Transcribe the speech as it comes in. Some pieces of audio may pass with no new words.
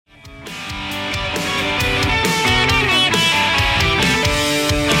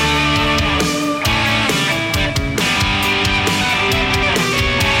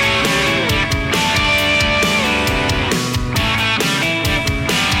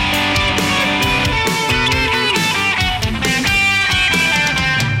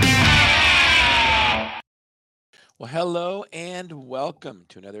Hello and welcome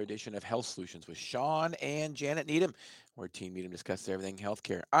to another edition of Health Solutions with Shawn and Janet Needham, where Team Needham discusses everything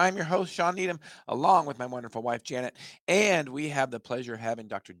healthcare. I'm your host, Shawn Needham, along with my wonderful wife, Janet, and we have the pleasure of having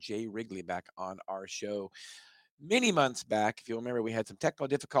Dr. Jay Wrigley back on our show. Many months back, if you remember, we had some technical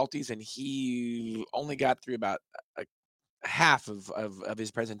difficulties, and he only got through about a half of his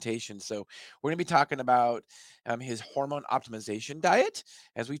presentation. So we're going to be talking about his hormone optimization diet.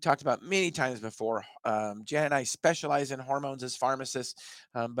 As we've talked about many times before, Jan and I specialize in hormones as pharmacists,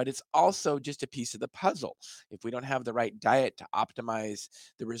 but it's also just a piece of the puzzle. If we don't have the right diet to optimize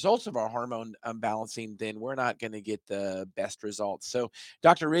the results of our hormone balancing, then we're not going to get the best results. So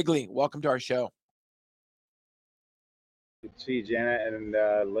Dr. Wrigley, welcome to our show. Good to see you, Janet, and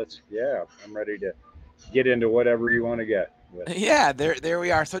I'm ready to get into whatever you want to get with. Yeah, there we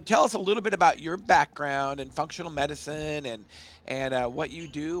are. So tell us a little bit about your background in functional medicine and what you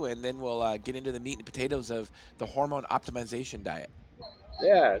do, and then we'll get into the meat and potatoes of the hormone optimization diet.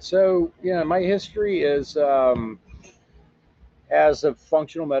 Yeah, so, my history is as a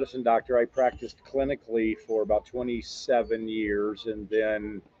functional medicine doctor, I practiced clinically for about 27 years, and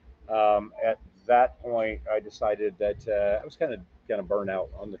then at that point, I decided that I was kind of burnt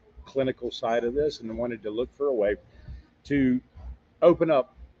out on the clinical side of this, and wanted to look for a way to open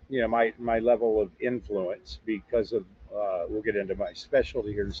up, my level of influence because of we'll get into my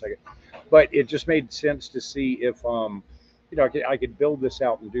specialty here in a second, but it just made sense to see if I could build this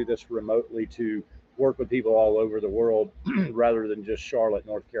out and do this remotely to work with people all over the world rather than just Charlotte,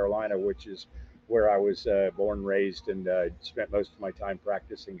 North Carolina, which is where I was born, raised, and spent most of my time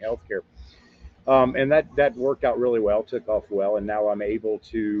practicing healthcare. And that worked out really well, took off well, and now I'm able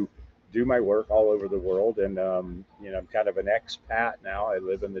to do my work all over the world. And I'm kind of an expat now. I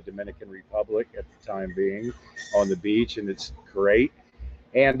live in the Dominican Republic at the time being, on the beach, and it's great.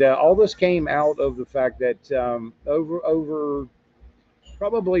 And all this came out of the fact that over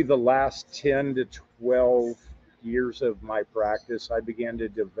probably the last 10 to 12 years of my practice, I began to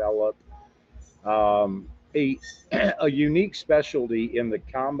develop a a unique specialty in the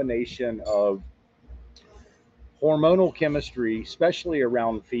combination of hormonal chemistry, especially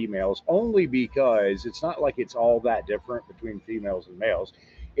around females, only because it's not like it's all that different between females and males.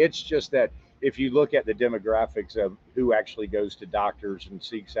 It's just that if you look at the demographics of who actually goes to doctors and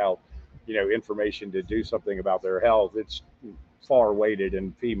seeks out, information to do something about their health, it's far weighted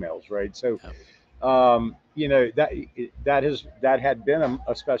in females, right? So, Yep. that had been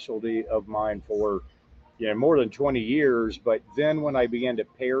a specialty of mine for more than 20 years. But then when I began to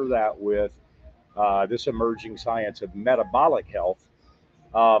pair that with this emerging science of metabolic health,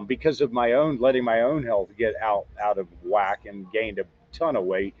 because of my own letting my own health get out of whack and gained a ton of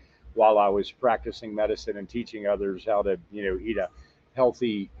weight while I was practicing medicine and teaching others how to eat a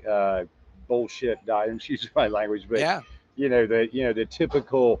healthy bullshit diet. And excuse my language, but Yeah. the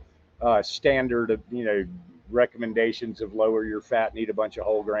typical standard of recommendations of lower your fat and eat a bunch of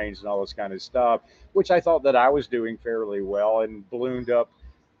whole grains and all this kind of stuff, which I thought that I was doing fairly well and ballooned up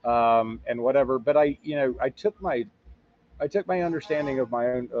and whatever. But I took my understanding of my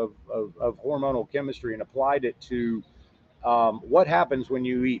own of hormonal chemistry and applied it to what happens when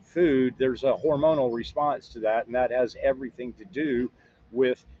you eat food. There's a hormonal response to that, and that has everything to do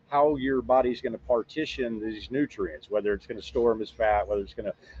with how your body's going to partition these nutrients, whether it's going to store them as fat, whether it's going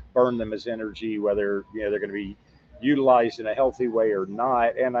to burn them as energy, whether they're going to be utilized in a healthy way or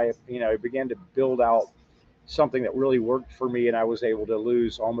not. And I began to build out something that really worked for me, and I was able to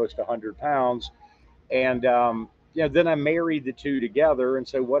lose almost 100 pounds. And then I married the two together. And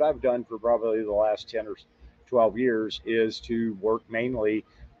so what I've done for probably the last 10 or 12 years is to work mainly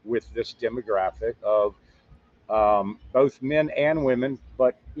with this demographic of both men and women,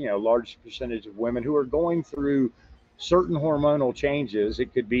 but large percentage of women who are going through certain hormonal changes.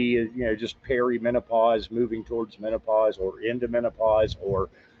 It could be just perimenopause, moving towards menopause, or into menopause, or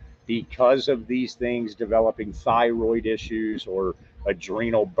because of these things developing thyroid issues or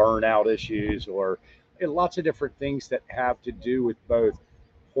adrenal burnout issues, or lots of different things that have to do with both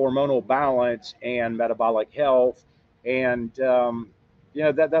hormonal balance and metabolic health. And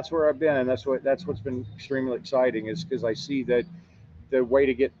that's where I've been, and that's what's been extremely exciting, is because I see that the way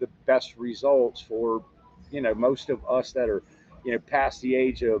to get the best results for most of us that are past the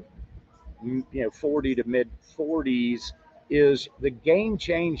age of 40 to mid 40s, is the game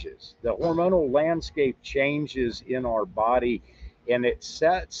changes. The hormonal landscape changes in our body, and it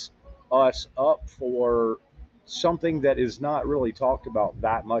sets us up for something that is not really talked about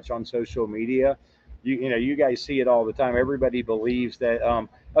that much on social media. You guys see it all the time. Everybody believes that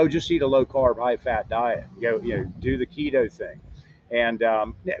oh, just eat a low carb, high fat diet. Do the keto thing, and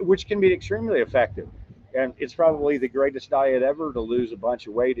which can be extremely effective. And it's probably the greatest diet ever to lose a bunch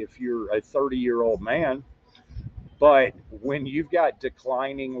of weight if you're a 30-year-old man. But when you've got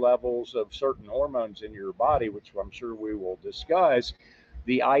declining levels of certain hormones in your body, which I'm sure we will discuss,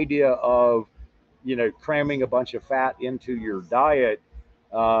 the idea of cramming a bunch of fat into your diet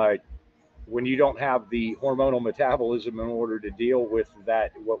uh, when you don't have the hormonal metabolism in order to deal with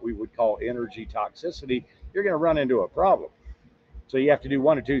that, what we would call energy toxicity, you're going to run into a problem. So you have to do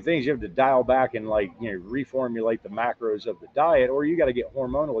one of two things. You have to dial back and reformulate the macros of the diet, or you got to get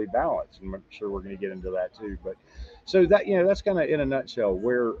hormonally balanced. And I'm sure we're going to get into that too. But so that that's kind of in a nutshell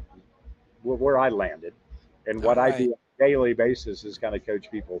where I landed, and All what I right. do on a daily basis is kind of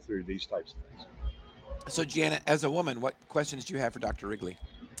coach people through these types of things. So, Janet, as a woman, what questions do you have for Dr. Wrigley?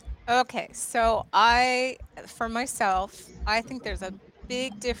 Okay, so for myself, I think there's a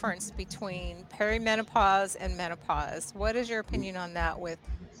big difference between perimenopause and menopause. What is your opinion on that with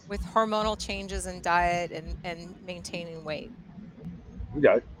hormonal changes in diet and maintaining weight?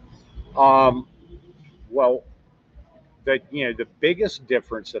 Okay. Um, well, the biggest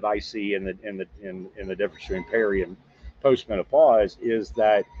difference that I see in the difference between peri and postmenopause is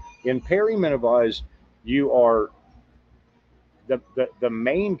that in perimenopause you are the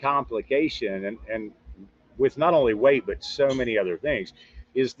main complication, and with not only weight but so many other things,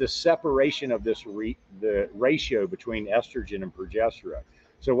 is the separation of the ratio between estrogen and progesterone.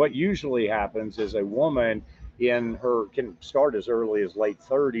 So what usually happens is a woman in her can start as early as late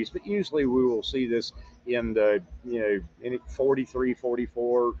 30s, but usually we will see this in the in 43,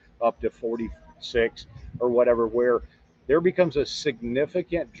 44 up to 46 or whatever, where there becomes a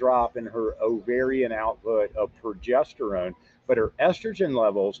significant drop in her ovarian output of progesterone, but her estrogen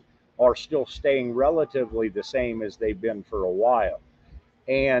levels are still staying relatively the same as they've been for a while.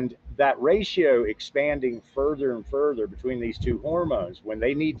 And that ratio expanding further and further between these two hormones when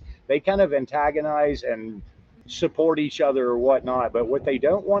they kind of antagonize and support each other or whatnot. But what they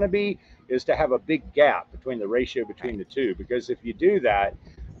don't want to be is to have a big gap between the ratio between Right. the two, because if you do that,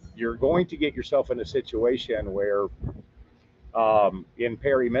 you're going to get yourself in a situation where in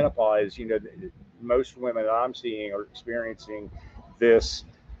perimenopause, most women that I'm seeing are experiencing this,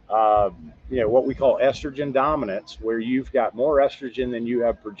 what we call estrogen dominance, where you've got more estrogen than you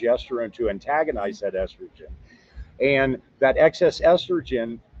have progesterone to Mhm. antagonize that estrogen. And that excess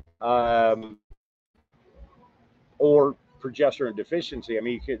estrogen or progesterone deficiency, I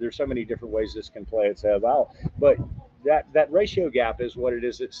mean, there's so many different ways this can play itself out. But that ratio gap is what it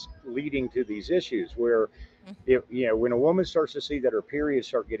is that's leading to these issues where Mm. when a woman starts to see that her periods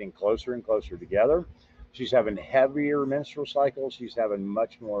start getting closer and closer together, she's having heavier menstrual cycles. She's having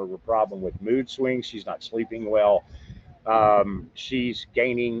much more of a problem with mood swings. She's not sleeping well. She's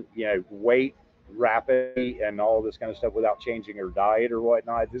gaining, weight rapidly and all this kind of stuff without changing her diet or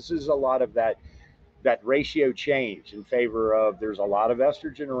whatnot. This is a lot of that ratio change in favor of there's a lot of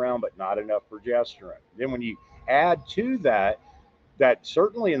estrogen around, but not enough progesterone. Then when you add to that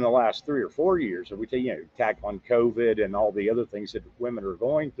certainly in the last 3 or 4 years, if we take, tack on COVID and all the other things that women are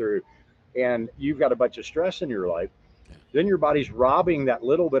going through, and you've got a bunch of stress in your life, Yeah. then your body's robbing that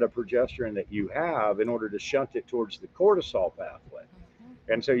little bit of progesterone that you have in order to shunt it towards the cortisol pathway.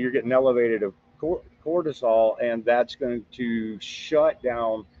 Mhm. And so you're getting elevated of cortisol, and that's going to shut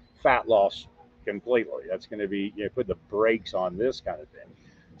down fat loss completely. That's going to be, put the brakes on this kind of thing.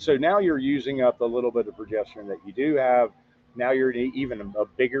 So now you're using up the little bit of progesterone that you do have. Now you're in even a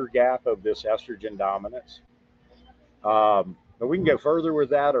bigger gap of this estrogen dominance. But we can go further with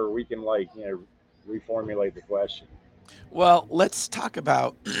that, or we can reformulate the question. Well, let's talk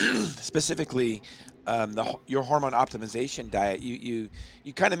about specifically your hormone optimization diet. You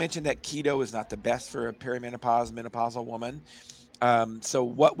kind of mentioned that keto is not the best for a menopausal woman. So,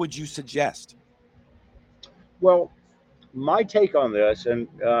 what would you suggest? Well, my take on this and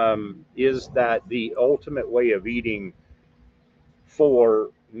is that the ultimate way of eating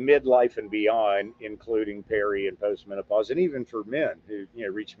for midlife and beyond, including peri and postmenopause, and even for men who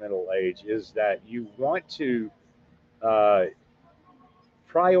reach middle age, is that you want to uh,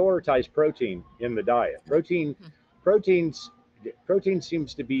 prioritize protein in the diet. Mhm. Proteins, protein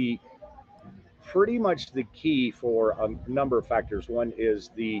seems to be pretty much the key for a number of factors. One is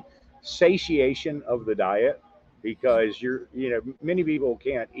the satiation of the diet, Mhm. because many people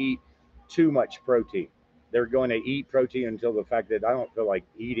can't eat too much protein. They're going to eat protein until the fact that I don't feel like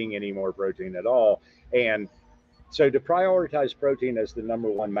eating any more protein at all. And so to prioritize protein as the number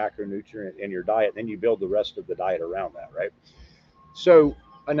one macronutrient in your diet, then you build the rest of the diet around that, right? So,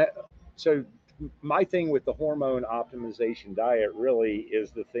 so my thing with the hormone optimization diet really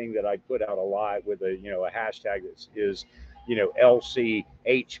is the thing that I put out a lot with a hashtag that is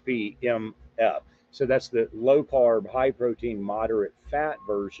LCHPMF. So that's the low carb, high protein, moderate fat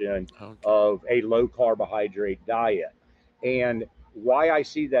version Okay. of a low carbohydrate diet. And why I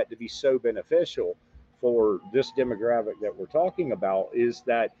see that to be so beneficial for this demographic that we're talking about is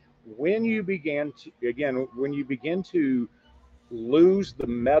that when you begin to lose the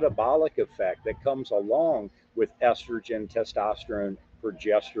metabolic effect that comes along with estrogen, testosterone,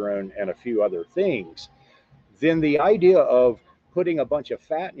 progesterone, and a few other things, then the idea of putting a bunch of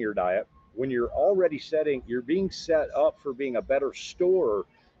fat in your diet when you're being set up for being a better storer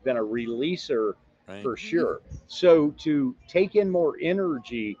than a releaser Right. for sure. So to take in more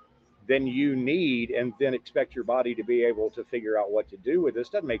energy than you need and then expect your body to be able to figure out what to do with this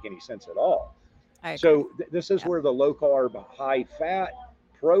doesn't make any sense at all. I agree. So this is Yep. where the low carb, high fat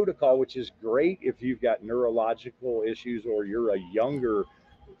protocol, which is great if you've got neurological issues or you're a younger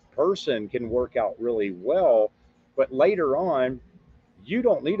person, can work out really well. But later on, you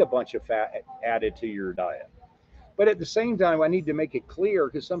don't need a bunch of fat added to your diet. But at the same time, I need to make it clear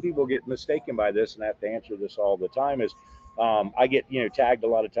because some people get mistaken by this, and I have to answer this all the time. Is I get tagged a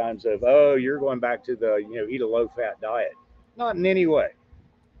lot of times of, oh, you're going back to the eat a low fat diet. Not in any way.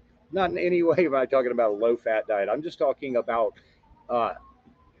 Not in any way am I talking about a low fat diet. I'm just talking about uh,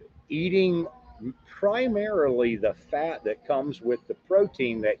 eating primarily the fat that comes with the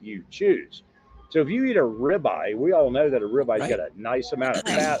protein that you choose. So if you eat a ribeye, we all know that a ribeye's got Right. a nice amount of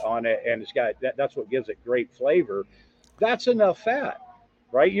Right. fat on it, and that's what gives it great flavor. That's enough fat,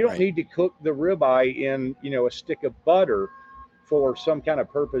 right? You don't Right. need to cook the ribeye in a stick of butter for some kind of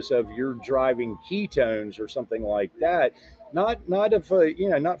purpose of you're driving ketones or something like that. Not if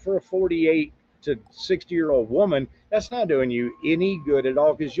not for a 48 to 60-year-old woman. That's not doing you any good at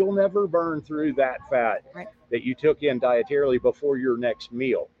all because you'll never burn through that fat Right. that you took in dietarily before your next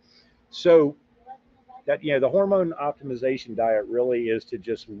meal. So that the hormone optimization diet really is to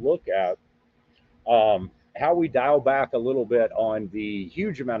just look at how we dial back a little bit on the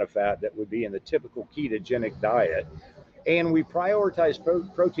huge amount of fat that would be in the typical ketogenic diet, and we prioritize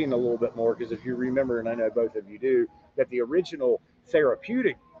protein a little bit more because if you remember, and I know both of you do, that the original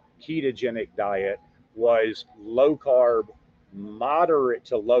therapeutic ketogenic diet was low carb, moderate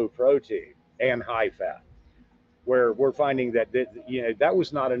to low protein, and high fat, where we're finding that that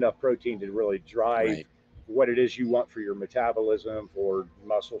was not enough protein to really drive Right. what it is you want for your metabolism, for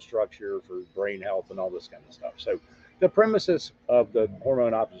muscle structure, for brain health, and all this kind of stuff. So the premises of the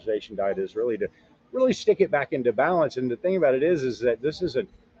hormone optimization diet is really to really stick it back into balance. And the thing about it is that this isn't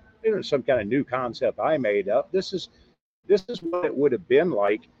some kind of new concept I made up. This is what it would have been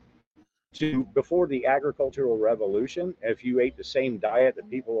like to before the agricultural revolution. If you ate the same diet that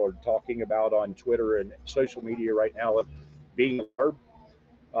people are talking about on Twitter and social media right now of being carb,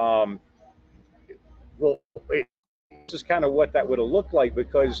 um, well, this is kind of what that would have looked like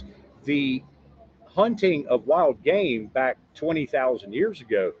because the hunting of wild game back 20,000 years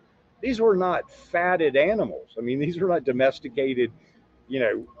ago, these were not fatted animals. I mean, these were not domesticated, you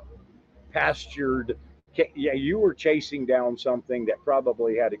know, pastured. Yeah, you were chasing down something that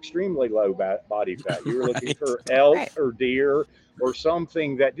probably had extremely low body fat. You were looking Right. for elk Right. or deer or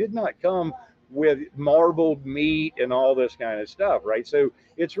something that did not come with marbled meat and all this kind of stuff, right? So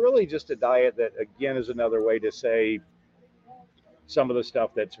it's really just a diet that, again, is another way to say some of the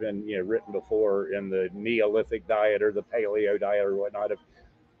stuff that's been written before in the Neolithic diet or the Paleo diet or whatnot. Of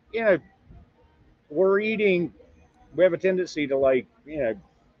you know, we're eating. We have a tendency to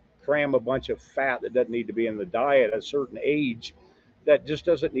cram a bunch of fat that doesn't need to be in the diet at a certain age that just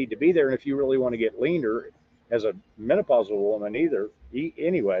doesn't need to be there. And if you really want to get leaner as a menopausal woman, either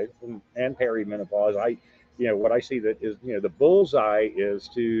anyway, and perimenopause, what I see that is the bullseye is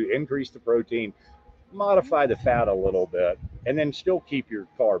to increase the protein, modify the fat a little bit, and then still keep your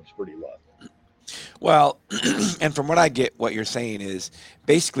carbs pretty low. Well, and from what I get, what you're saying is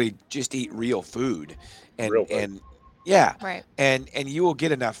basically just eat real food, and Real food. and yeah, Right. and you will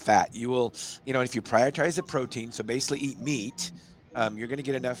get enough fat. You will, if you prioritize the protein, so basically eat meat, you're going to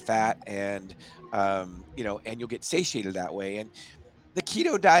get enough fat, and and you'll get satiated that way. And the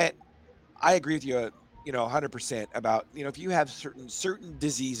keto diet, I agree with you, 100% about, if you have certain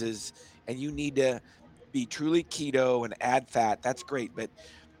diseases and you need to be truly keto and add fat, that's great. But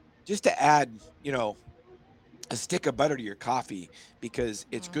just to add, a stick of butter to your coffee because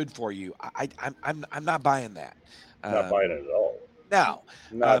it's Mm. good for you. I'm not buying that. Not Um, buying it at all. now,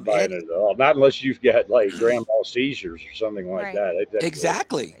 Not buying and it at all. Not unless you've got like grand mal seizures or something like Right. that. That's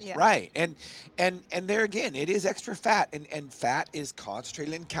exactly Yeah. right, and there again, it is extra fat, and fat is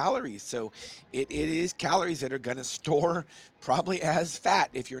concentrated in calories, so it is calories that are going to store probably as fat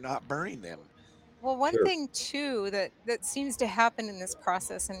if you're not burning them. Well, one sure. thing too that seems to happen in this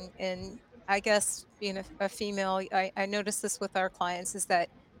process, and I guess being a female, I notice this with our clients is that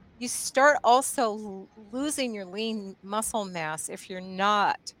you start also losing your lean muscle mass if you're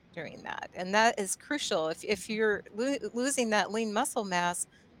not doing that. And that is crucial. If you're losing that lean muscle mass,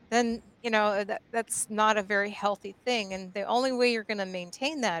 then that's not a very healthy thing. And the only way you're going to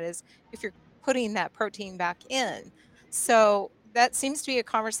maintain that is if you're putting that protein back in. So that seems to be a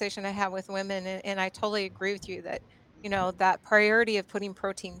conversation I have with women, and I totally agree with you that that priority of putting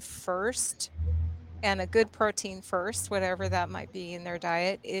protein first, and a good protein first, whatever that might be in their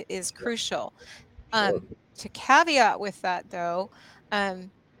diet, is Yeah, crucial. sure. To caveat with that though,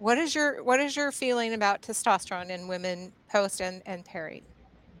 what is your feeling about testosterone in women post and peri?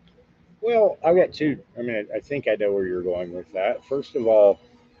 Well, I've got two. I mean, I think I know where you're going with that. First of all,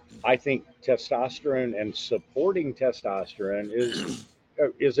 I think testosterone and supporting testosterone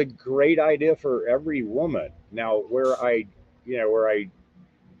is a great idea for every woman. Now, where I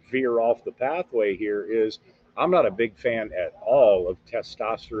veer off the pathway here is I'm not a big fan at all of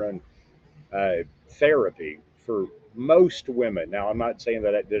testosterone therapy for most women. Now, I'm not saying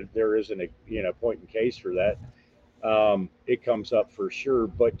that there isn't a point in case for that. It comes up for sure,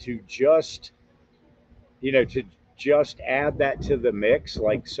 but to just add that to the mix,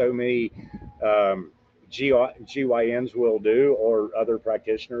 like so many um, GYNs will do, or other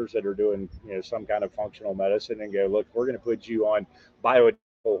practitioners that are doing some kind of functional medicine, and go, look, we're going to put you on bioidentical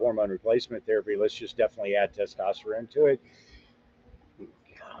hormone replacement therapy. Let's just definitely add testosterone to it.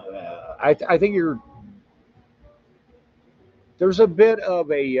 I think there's a bit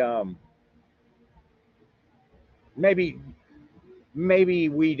of a maybe maybe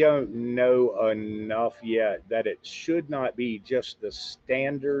we don't know enough yet that it should not be just the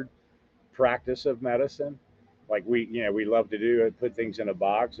standard practice of medicine. Like we love to do it, put things in a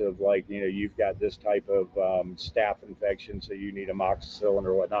box of, like, you've got this type of staph infection, so you need amoxicillin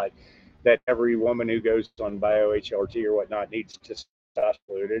or whatnot. That every woman who goes on bio HRT or whatnot needs testosterone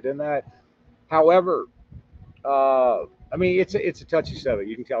included in that. However, I mean, it's a touchy subject.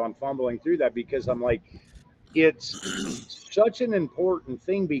 You can tell I'm fumbling through that because I'm like, it's such an important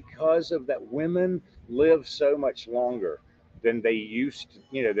thing because of that women live so much longer than they used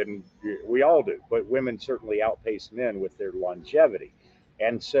to, than we all do, but women certainly outpace men with their longevity.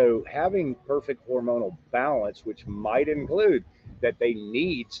 And so having perfect hormonal balance, which might include that they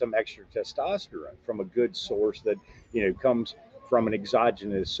need some extra testosterone from a good source that comes from an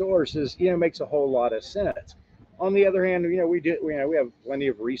exogenous source, is makes a whole lot of sense. On the other hand, we have plenty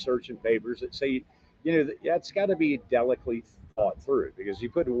of research and papers that say that's got to be delicately thought through, because you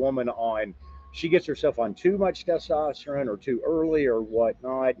put a woman on, she gets herself on too much testosterone or too early or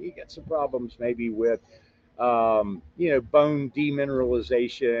whatnot, you get some problems maybe with bone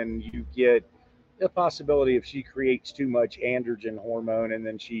demineralization. You get the possibility if she creates too much androgen hormone, and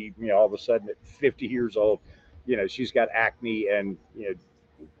then she all of a sudden at 50 years old, she's got acne and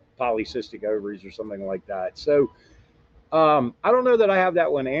polycystic ovaries or something like that. So I don't know that I have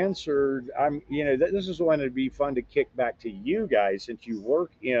that one answered. This is one that'd be fun to kick back to you guys, since you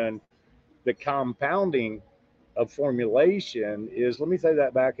work in the compounding of formulation. Is Let me say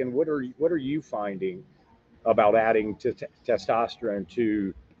that back. And what are you finding about adding testosterone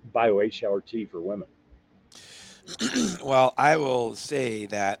to bio HRT for women? Well, I will say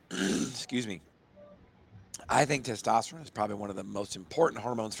that, excuse me, I think testosterone is probably one of the most important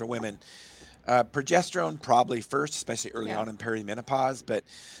hormones for women. Progesterone probably first, especially early Yeah. on in perimenopause. But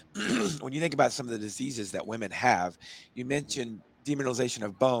when you think about some of the diseases that women have, you mentioned demineralization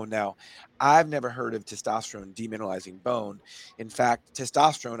of bone. Now, I've never heard of testosterone demineralizing bone. In fact,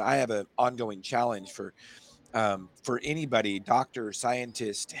 testosterone, I have an ongoing challenge for anybody, doctor,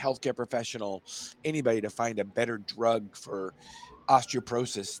 scientist, healthcare professional, anybody, to find a better drug for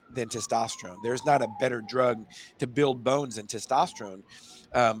osteoporosis than testosterone. There's not a better drug to build bones than testosterone,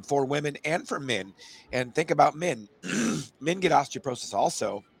 for women and for men. And think about men. Men get osteoporosis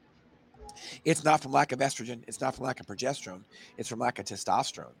also. It's not from lack of estrogen. It's not from lack of progesterone. It's from lack of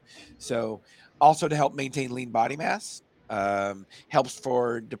testosterone. So, also to help maintain lean body mass, helps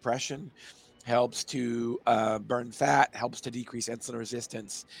for depression, helps to burn fat, helps to decrease insulin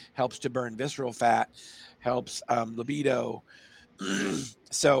resistance, helps to burn visceral fat, helps libido.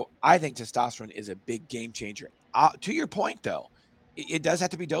 So I think testosterone is a big game changer. To your point, though, it does have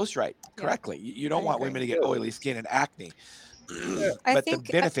to be dosed right, Yeah, correctly. You I don't want women agree. to get Sure. oily skin and acne, Yeah. I but the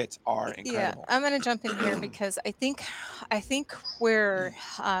think benefits are yeah, incredible. I'm gonna jump in here because I think where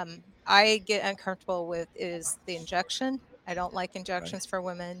I get uncomfortable with is the injection. I don't like Right. injections for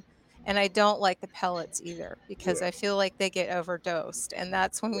women. And I don't like the pellets either because Yeah. I feel like they get overdosed. And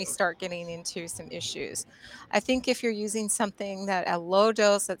that's when we start getting into some issues. I think if you're using something that a low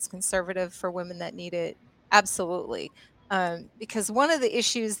dose that's conservative for women that need it, absolutely. Because one of the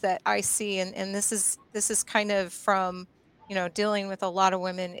issues that I see, and this is kind of from dealing with a lot of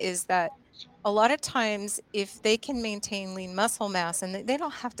women, is that a lot of times if they can maintain lean muscle mass and they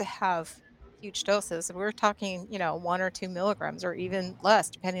don't have to have huge doses. We're talking, 1 or 2 milligrams or even less,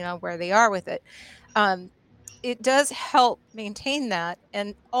 depending on where they are with it. Um, it does help maintain that.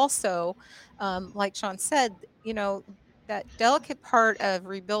 And also, like Shawn said, that delicate part of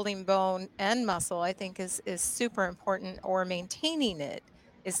rebuilding bone and muscle, I think is super important, or maintaining it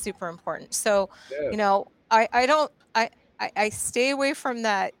is super important. So, Yeah. I don't I stay away from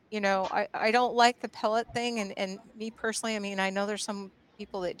that. I don't like the pellet thing, and me personally, I mean, I know there's some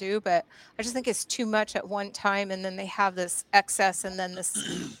people that do, but I just think it's too much at one time, and then they have this excess and then this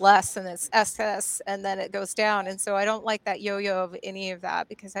less and it's excess and then it goes down. And so I don't like that yo-yo of any of that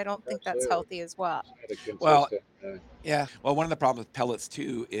because I don't think that's Absolutely. healthy as well. It's kind of Well, consistent. yeah. Well, one of the problems with pellets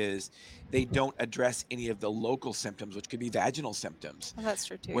too is they don't address any of the local symptoms, which could be vaginal symptoms. Well, that's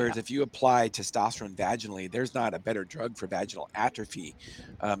true too. Yeah. Whereas if you apply testosterone vaginally, there's not a better drug for vaginal atrophy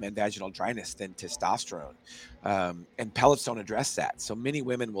and vaginal dryness than testosterone. And pellets don't address that. So many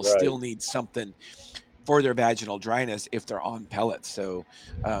women will Right. still need something for their vaginal dryness if they're on pellets. So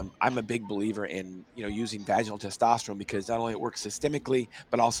I'm a big believer in using vaginal testosterone because not only it works systemically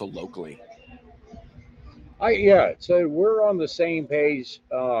but also locally. Yeah, so we're on the same page.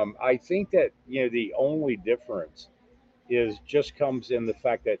 I think that the only difference is just comes in the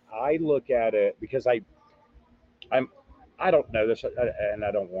fact that I look at it because I'm I don't know this, and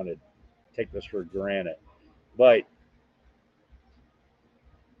I don't want to take this for granted, but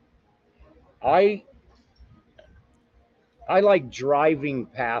I I like driving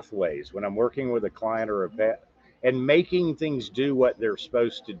pathways when I'm working with a client or a vet and making things do what they're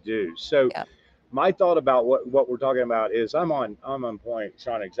supposed to do. So Yep. my thought about what we're talking about is I'm on point,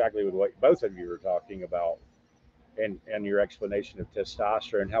 Sean, exactly with what both of you are talking about and your explanation of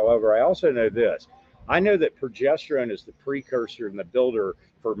testosterone. However, I also know this. I know that progesterone is the precursor and the builder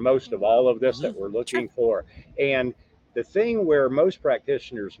for most of all of this Hmm. that we're Sure. looking for. And the thing where most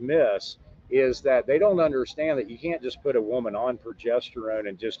practitioners miss is that they don't understand that you can't just put a woman on progesterone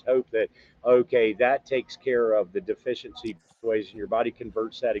and just hope that, okay, that takes care of the deficiency pathways and your body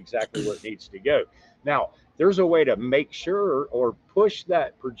converts that exactly where it needs to go. Now, there's a way to make sure or push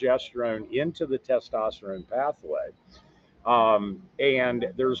that progesterone into the testosterone pathway. And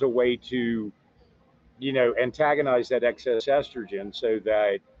there's a way to, antagonize that excess estrogen so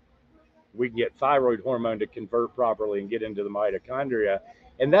that we can get thyroid hormone to convert properly and get into the mitochondria.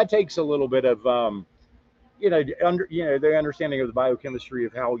 And that takes a little bit of, the understanding of the biochemistry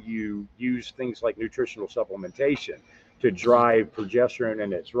of how you use things like nutritional supplementation to Hmm. drive progesterone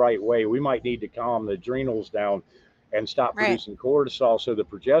in its right way. We might need to calm the adrenals down and stop Right. producing cortisol so the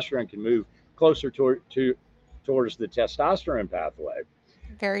progesterone can move closer towards the testosterone pathway.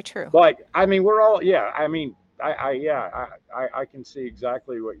 Very true. But I mean, we're all, yeah. I mean, I can see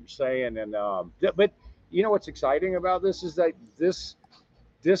exactly what you're saying, and but what's exciting about this is that this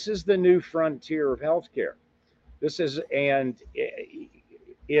is the new frontier of healthcare. This is, and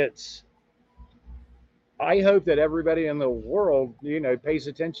it's. I hope that everybody in the world, pays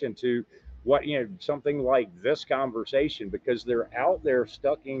attention to what something like this conversation because they're out there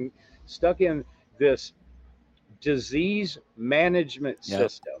stuck in this disease management Yep.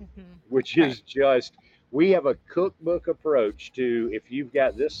 system, Hmm. which Right. is just we have a cookbook approach to if you've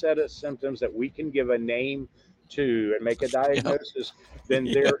got this set of symptoms that we can give a name to and make a Yep. diagnosis, then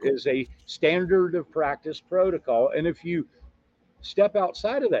there Yep. is a standard of practice protocol. And if you step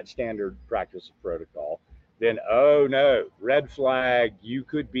outside of that standard practice of protocol, then oh no, red flag, you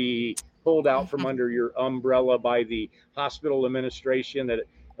could be pulled out from Hmm. under your umbrella by the hospital administration that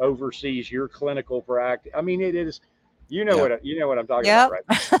oversees your clinical practice. I mean, it is, Yep. you know what I'm talking about, Yep. right?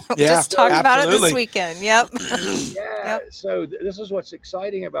 We Yeah. just talked So about it this Absolutely. weekend. Yep. yeah, Yep. so this is what's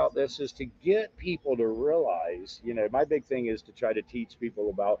exciting about this is to get people to realize, my big thing is to try to teach people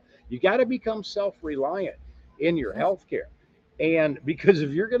about you got to become self-reliant in your Mhm. healthcare. And because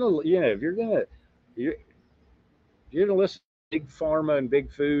if you're going to, you're going to listen to big pharma and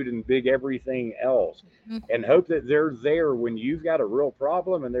big food and big everything else Mhm. and hope that they're there when you've got a real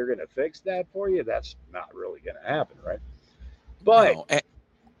problem and they're going to fix that for you, that's not really going to happen, right? But No.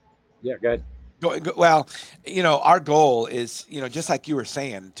 yeah, go ahead. Well, our goal is, just like you were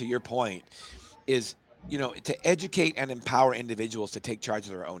saying, to your point, is to educate and empower individuals to take charge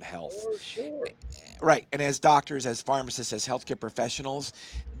of their own health. For sure. Right. And as doctors, as pharmacists, as healthcare professionals,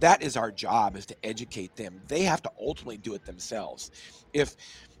 that is our job, is to educate them. They have to ultimately do it themselves. If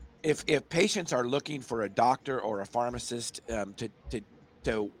if patients are looking for a doctor or a pharmacist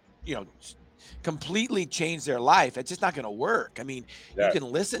to you know s- completely change their life, it's just not going to work. I mean, you No, can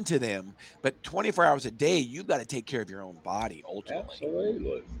listen to them, but 24 hours a day, you've got to take care of your own body ultimately.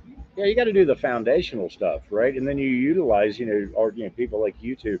 absolutely. Yeah, you got to do the foundational stuff, right? And then you utilize, or people like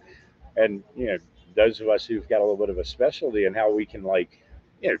you two, and those of us who've got a little bit of a specialty in how we can you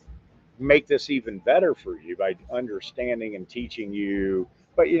know, make this even better for you by understanding and teaching you.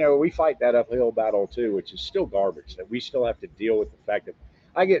 But we fight that uphill battle too, which is still garbage. That we still have to deal with the fact that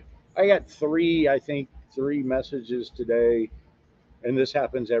I get I got I think three messages today, and this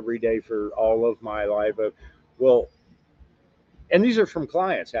happens every day for all of my life. Of, well, and these are from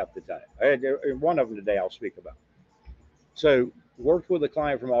clients half the time. I had one of them today I'll speak about. So worked with a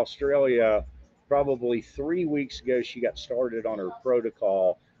client from Australia probably 3 weeks ago. She got started on her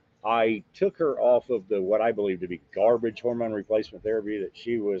protocol. I took her off of the what I believe to be garbage hormone replacement therapy that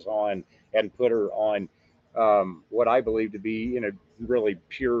she was on and put her on what I believe to be really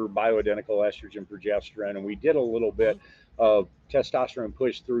pure bioidentical estrogen progesterone. And we did a little bit Mhm. of testosterone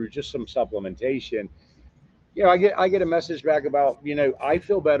push through just some supplementation. I get a message back about I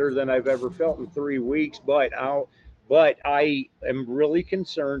feel better than I've ever felt in 3 weeks, but I am really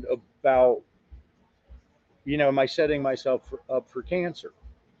concerned about am I setting myself up for cancer?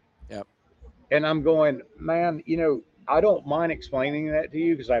 Yep. And I'm going, man, I don't mind explaining that to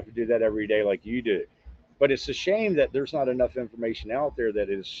you because I have to do that every day like you do. But it's a shame that there's not enough information out there that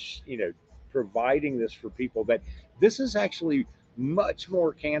is providing this for people, that this is actually much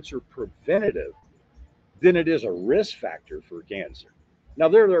more cancer preventative than it is a risk factor for cancer. Now,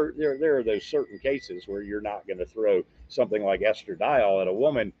 there are those certain cases where you're not going to throw something like estradiol at a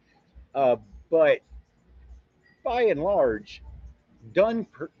woman, uh, but by and large, done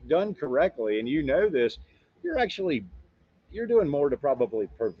correctly, and this, you're actually you're doing more to probably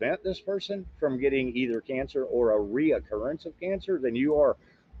prevent this person from getting either cancer or a reoccurrence of cancer than you are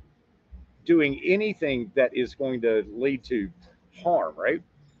doing anything that is going to lead to harm, right?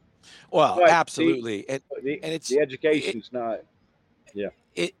 Well, But absolutely. And the it, education's not. Yeah.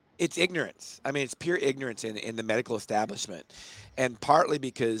 it's ignorance. I mean, it's pure ignorance in the medical establishment, and partly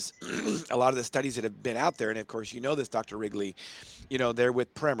because a lot of the studies that have been out there, and of course you know this, Dr. Wrigley, they're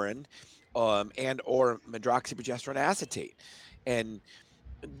with Premarin, and or medroxyprogesterone acetate, and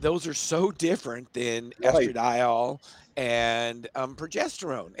those are so different than Right. estradiol and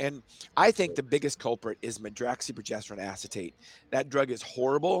progesterone. And I think the biggest culprit is medroxyprogesterone acetate. That drug is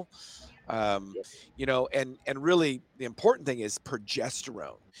horrible. Um, Yep. and really the important thing is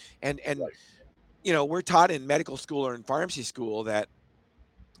progesterone. And Right. we're taught in medical school or in pharmacy school that,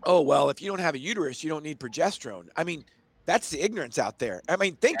 oh well, if you don't have a uterus, you don't need progesterone. I mean, that's the ignorance out there. I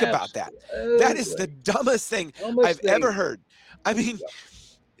mean, think about that. That is the Absolutely. dumbest thing I've Dumbest ever thing. heard. I mean, Yeah.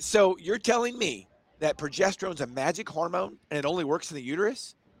 so you're telling me that progesterone's a magic hormone and it only works in the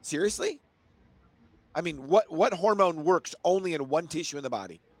uterus? Seriously? I mean, what hormone works only in one tissue in the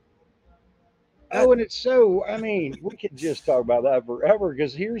body? Oh, None. and it's so, I mean, we could just talk about that forever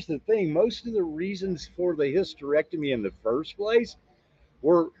because here's the thing, most of the reasons for the hysterectomy in the first place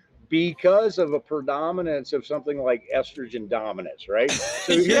were because of a predominance of something like estrogen dominance, right?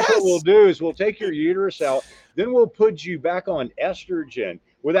 So here's what we'll Yes. do is we'll take your uterus out, then we'll put you back on estrogen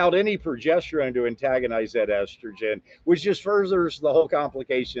without any progesterone to antagonize that estrogen, which just furthers the whole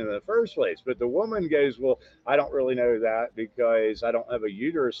complication in the first place. But the woman goes, well, I don't really know that because I don't have a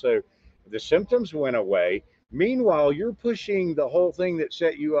uterus. So the symptoms went away. Meanwhile, you're pushing the whole thing that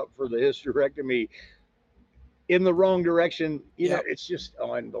set you up for the hysterectomy in the wrong direction. Yep. It's just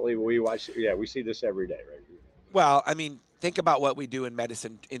unbelievable. We see this every day, right? Well, I mean, think about what we do in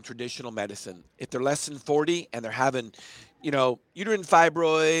medicine, in traditional medicine. If they're less than 40 and they're having, uterine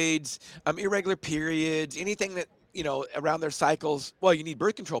fibroids, irregular periods, anything that, around their cycles, well, you need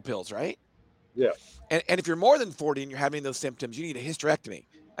birth control pills, right? Yeah, And if you're more than 40 and you're having those symptoms, you need a hysterectomy.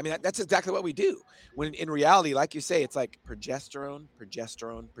 I mean, that's exactly what we do. When in reality, like you say, it's like progesterone,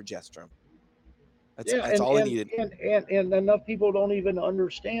 progesterone, progesterone. That's yeah, that's all I needed. and enough people don't even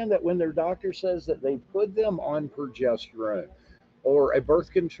understand that when their doctor says that they put them on progesterone or a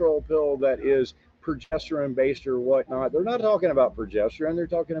birth control pill that is progesterone based or whatnot, they're not talking about progesterone. They're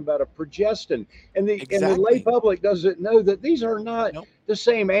talking about a progestin, and the lay Exactly. public doesn't know that these are not Nope. the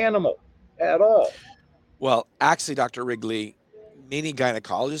same animal at all. Well, actually, Dr. Wrigley, many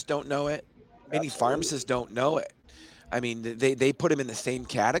gynecologists don't know it. Many Absolutely. pharmacists don't know it. I mean, they put them in the same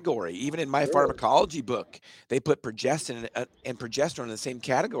category. Even in my Really? pharmacology book, they put progestin and progesterone in the same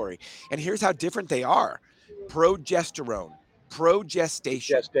category. And here's how different they are: progesterone, progestation.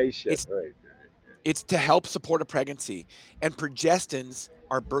 Gestation, It's right? it's to help support a pregnancy, and progestins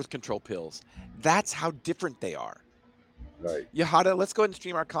are birth control pills. That's how different they are. Right. Yahada, let's go ahead and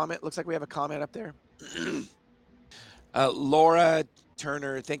stream our comment. Looks like we have a comment up there. Laura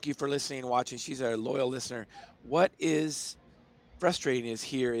Turner, thank you for listening and watching. She's a loyal listener. What is frustrating is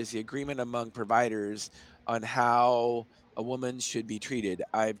here is the agreement among providers on how a woman should be treated.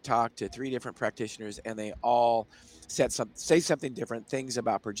 I've talked to 3 different practitioners and they all say something different, things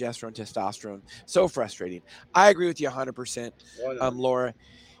about progesterone, testosterone. So frustrating. I agree with you 100%, 100. Laura.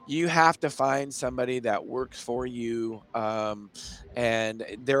 You have to find somebody that works for you. And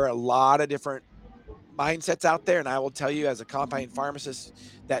there are a lot of different mindsets out there. And I will tell you, as a compounding pharmacist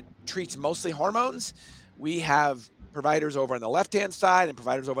that treats mostly hormones, we have providers over on the left hand side and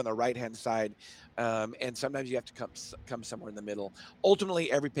providers over on the right hand side. And sometimes you have to come somewhere in the middle.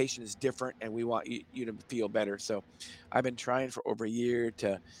 Ultimately, every patient is different, and we want you to feel better. So, I've been trying for over a year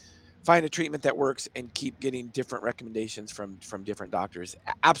to find a treatment that works and keep getting different recommendations from different doctors.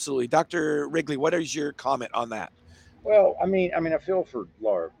 Absolutely, Dr. Wrigley. What is your comment on that? Well, I feel for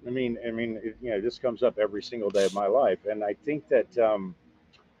Laura. This comes up every single day of my life, and I think that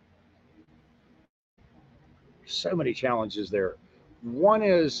so many challenges there. One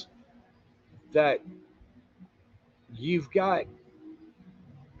is that you've got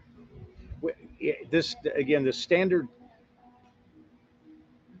this again, the standard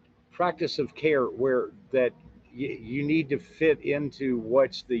practice of care where that you need to fit into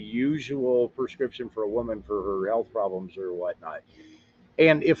what's the usual prescription for a woman for her health problems or whatnot.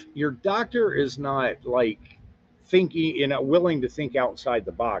 And if your doctor is not like thinking, willing to think outside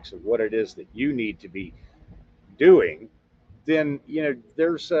the box of what it is that you need to be doing, then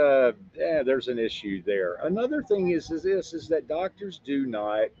there's an issue there. Another thing is that doctors do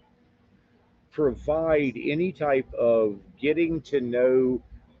not provide any type of getting to know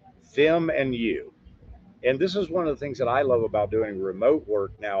them and you. And this is one of the things that I love about doing remote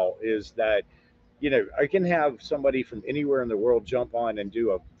work now is that I can have somebody from anywhere in the world jump on and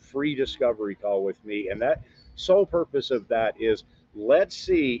do a free discovery call with me. And that sole purpose of that is let's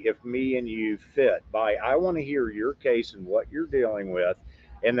see if me and you fit by I want to hear your case and what you're dealing with.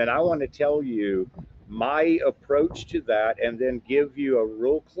 And then I want to tell you my approach to that and then give you a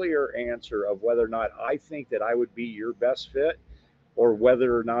real clear answer of whether or not I think that I would be your best fit or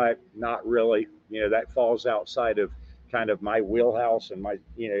whether or not really. That falls outside of kind of my wheelhouse and my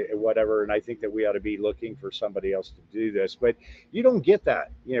whatever, and I think that we ought to be looking for somebody else to do this. But you don't get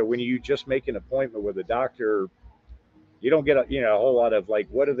that when you just make an appointment with a doctor. You don't get a whole lot of like,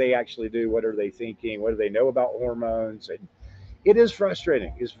 what do they actually do, what are they thinking, what do they know about hormones. And it is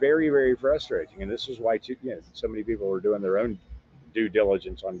frustrating. It's very, very frustrating, and this is why so many people are doing their own due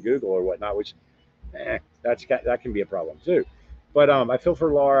diligence on Google or whatnot, which that can be a problem too. But I feel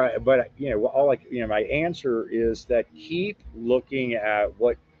for Laura. But my answer is that keep looking at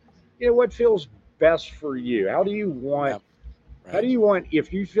what feels best for you. Yeah, How right. do you want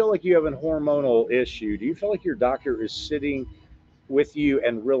if you feel like you have a hormonal issue? Do you feel like your doctor is sitting with you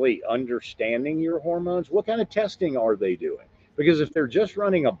and really understanding your hormones? What kind of testing are they doing? Because if they're just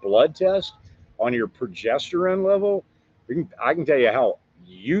running a blood test on your progesterone level, I can tell you how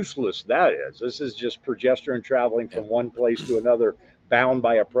useless that is. This is just progesterone traveling Yeah, from one place to another, bound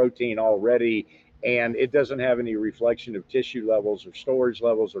by a protein already, and it doesn't have any reflection of tissue levels or storage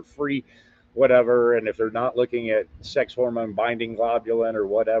levels or free whatever. And if they're not looking at sex hormone binding globulin or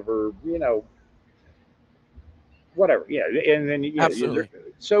whatever, whatever. Yeah, and then absolutely.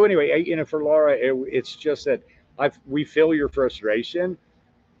 so anyway, for Laura, it's just that we feel your frustration.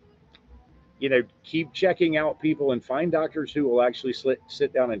 Keep checking out people and find doctors who will actually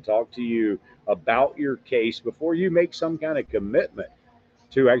sit down and talk to you about your case before you make some kind of commitment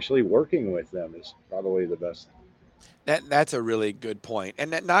to actually working with them is probably the best thing. That's a really good point,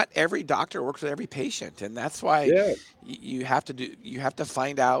 and that not every doctor works with every patient, and that's why Yeah, you have to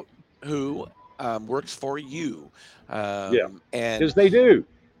find out who works for you, yeah, and because they do.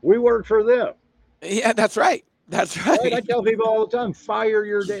 We work for them. yeah, that's right. That's Right, I right. tell people all the time, fire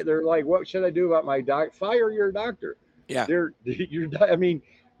your day. They're like, "What should I do about my doc?" Fire your doctor. Yeah, They're I mean,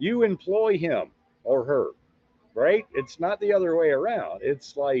 you employ him or her, right? It's not the other way around.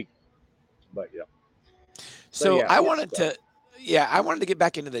 It's like, but yeah. So so yeah, it's tough. I wanted to get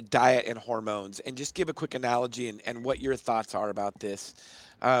back into the diet and hormones and just give a quick analogy and what your thoughts are about this.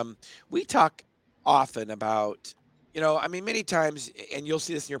 Um, we talk often about, I mean, many times, and you'll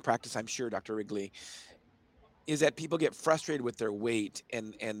see this in your practice, I'm sure, Dr. Wrigley. is that people get frustrated with their weight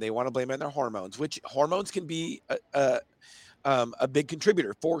and they want to blame it on their hormones, which hormones can be a big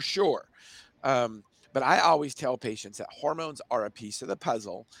contributor for sure. Um, but I always tell patients that hormones are a piece of the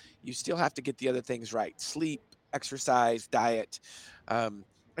puzzle. You still have to get the other things right: sleep, exercise, diet. And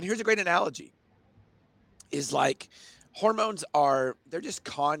here's a great analogy: is like hormones they're just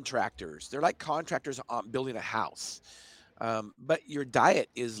contractors. They're like contractors on building a house. But your diet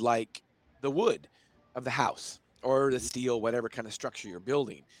is like the wood of the house or the steel, whatever kind of structure you're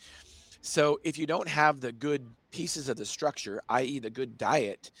building. So if you don't have the good pieces of the structure, i.e., the good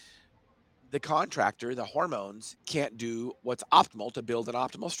diet, the contractor, the hormones can't do what's optimal to build an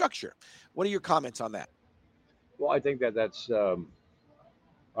optimal structure. What are your comments on that? Well, I think that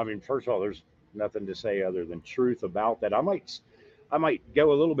I mean, first of all, there's nothing to say other than truth about that. I might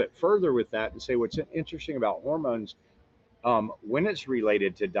go a little bit further with that and say what's interesting about hormones when it's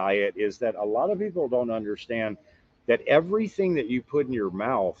related to diet is that a lot of people don't understand that everything that you put in your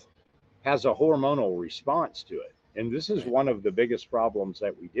mouth has a hormonal response to it. And this is Right. one of the biggest problems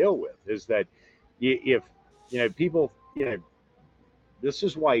that we deal with is that if, people, this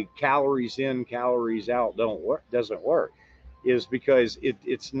is why calories in, calories out doesn't work is because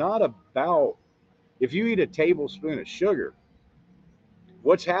it's not about, if you eat a tablespoon of sugar,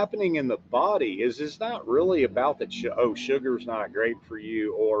 what's happening in the body is it's not really about that sugar's not great for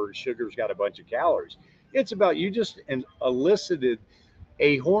you or sugar's got a bunch of calories. It's about you just elicited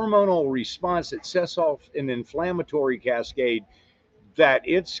a hormonal response that sets off an inflammatory cascade that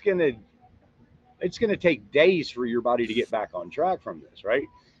it's going to take days for your body to get back on track from this, right?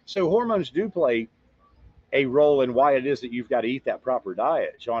 So hormones do play a role in why it is that you've got to eat that proper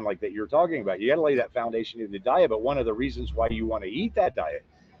diet, Shawn, like that you're talking about. You got to lay Yeah. that foundation in the diet. But one of the reasons why you want to eat that diet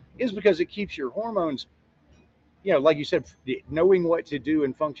is because it keeps your hormones, like you said, knowing what to do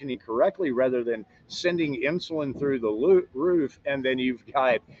and functioning correctly rather than sending insulin through the roof. And then you've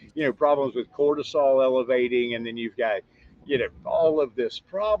got, problems with cortisol elevating. And then you've got, all of this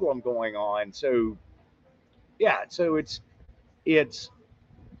problem going on. So, yeah, so it's, it's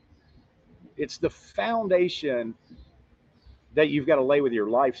the foundation that you've got to lay with your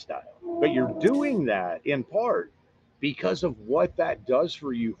lifestyle. But you're doing that in part because of what that does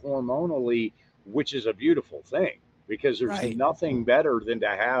for you hormonally, which is a beautiful thing because there's Right. nothing better than to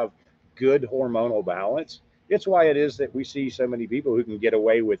have good hormonal balance. It's why it is that we see so many people who can get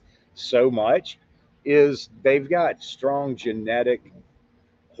away with so much is they've got strong genetic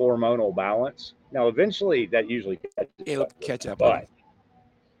hormonal balance. Now eventually that usually catches up It'll with them, catch up with but them.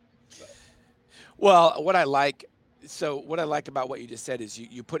 Well, what I like about what you just said is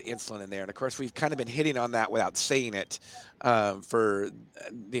you put insulin in there, and of course we've kind of been hitting on that without saying it for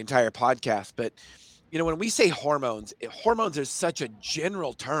the entire podcast. But when we say hormones, hormones is such a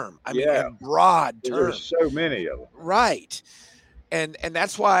general term. I mean, yeah, and broad there's term, so many of them. right? And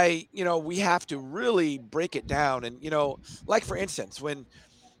that's why we have to really break it down. And like for instance, when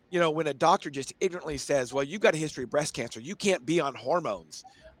a doctor just ignorantly says, "Well, you've got a history of breast cancer, you can't be on hormones."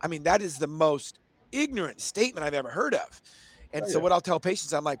 I mean, that is the most ignorant statement I've ever heard of. And Oh so yeah. what I'll tell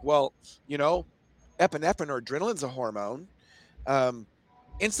patients, I'm like, well, you know, epinephrine or adrenaline's a hormone. Um,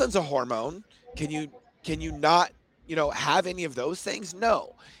 Insulin's a hormone. Can you not, have any of those things?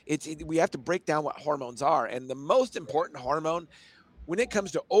 No. We have to break down what hormones are. And the most important hormone when it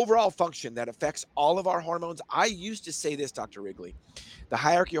comes to overall function that affects all of our hormones, I used to say this, Dr. Wrigley. The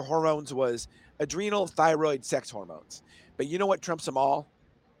hierarchy of hormones was adrenal, thyroid, sex hormones. But you know what trumps them all?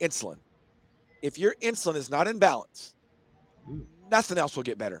 Insulin. If your insulin is not in balance, nothing else will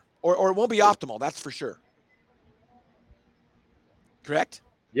get better, or it won't be optimal. That's for sure. Correct?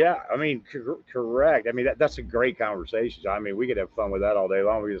 Yeah, I mean, correct. I mean, that's a great conversation. I mean, we could have fun with that all day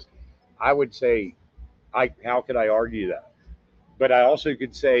long because I would say, how could I argue that? But I also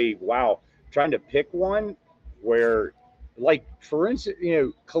could say, wow, trying to pick one where, like, for instance,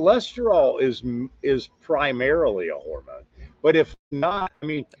 cholesterol is primarily a hormone. But if not, I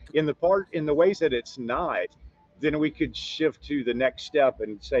mean, in the ways that it's not, then we could shift to the next step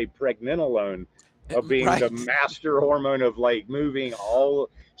and say pregnenolone of being the Right. master hormone of like moving all.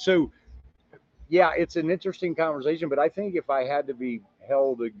 So yeah, it's an interesting conversation. But I think if I had to be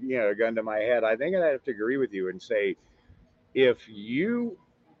held a gun to my head, I think I'd have to agree with you and say if you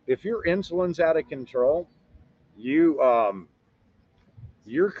if your insulin's out of control, you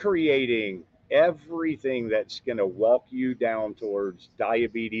you're creating everything that's going to walk you down towards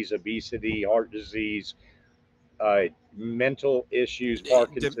diabetes, obesity, heart disease, uh, mental issues,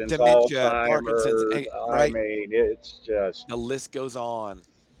 Parkinson's, Dementia, Parkinson's, Alzheimer's. I right? mean, it's just The list goes on.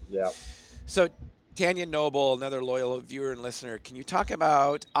 yeah. So Tanya Noble, another loyal viewer and listener, can you talk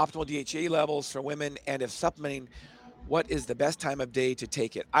about optimal DHEA levels for women, and if supplementing, what is the best time of day to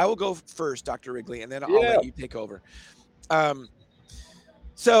take it? I will go first, Dr. Wrigley, and then I'll Yeah, let you take over. Um,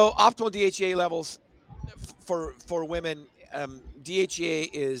 so optimal DHEA levels for women, DHEA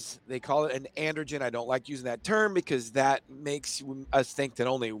is, they call it an androgen. I don't like using that term because that makes us think that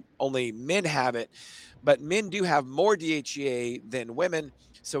only men have it, but men do have more DHEA than women.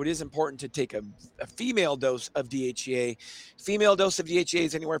 So it is important to take a female dose of DHEA. Female dose of DHEA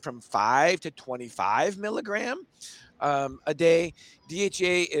is anywhere from 5 to 25 milligram a day.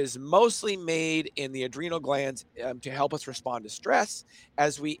 DHEA is mostly made in the adrenal glands to help us respond to stress.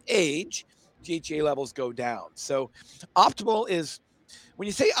 As we age, DHEA levels go down. So optimal is, when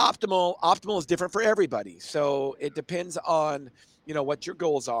you say optimal, optimal is different for everybody. So it depends on, what your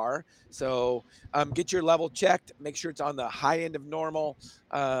goals are. So get your level checked, make sure it's on the high end of normal.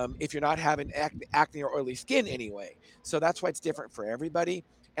 If you're not having acne or oily skin anyway. So that's why it's different for everybody.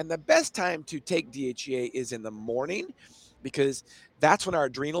 And the best time to take DHEA is in the morning, because that's when our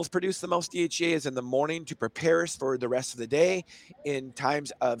adrenals produce the most DHEA, is in the morning, to prepare us for the rest of the day in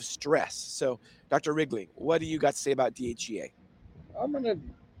times of stress. So Dr. Wrigley, what do you got to say about DHEA? I'm gonna,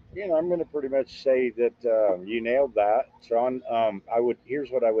 I'm gonna pretty much say that you nailed that, Sean. I would.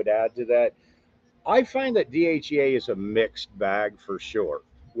 Here's what I would add to that. I find that DHEA is a mixed bag for sure,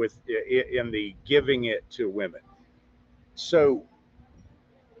 with in the giving it to women. So,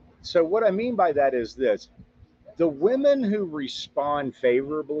 so what I mean by that is this: the women who respond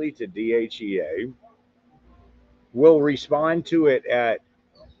favorably to DHEA will respond to it at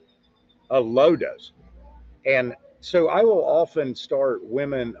a low dose, and so I will often start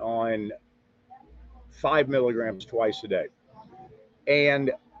women on 5 milligrams twice a day. And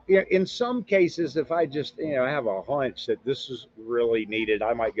in some cases, if I just have a hunch that this is really needed,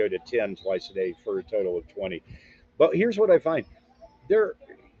 I might go to 10 twice a day for a total of 20. But here's what I find: there,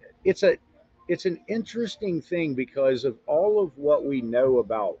 it's a it's an interesting thing because of all of what we know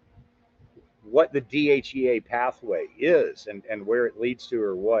about what the DHEA pathway is and where it leads to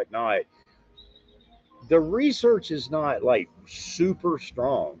or whatnot. The research is not like super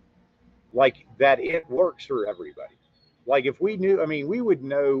strong, like that it works for everybody. Like if we knew, I mean, we would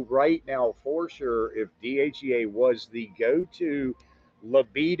know right now for sure if DHEA was the go-to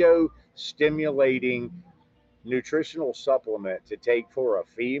libido stimulating nutritional supplement to take for a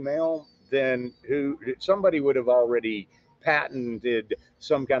female, then who somebody would have already patented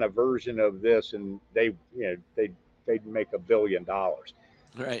some kind of version of this, and they'd make $1 billion.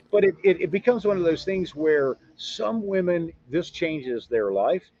 Right. But it becomes one of those things where some women, this changes their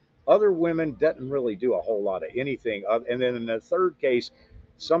life. Other women doesn't really do a whole lot of anything. And then in the third case,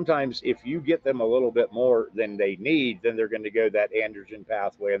 sometimes if you get them a little bit more than they need, then they're going to go that androgen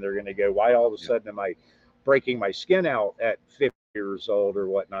pathway, and they're going to go, why all of a Yep. sudden am I breaking my skin out at 50 years old or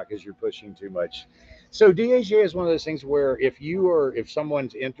whatnot, because you're pushing too much. So DHA is one of those things where if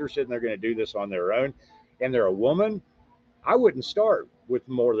someone's interested and they're going to do this on their own and they're a woman, I wouldn't start with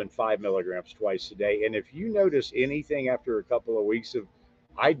more than 5 milligrams twice a day. And if you notice anything after a couple of weeks of,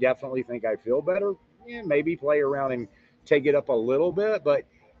 I definitely think I feel better, maybe play around and take it up a little bit. But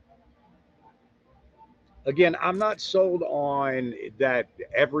again, I'm not sold on that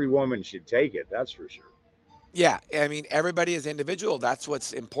every woman should take it. That's for sure. Yeah, I mean, everybody is individual. That's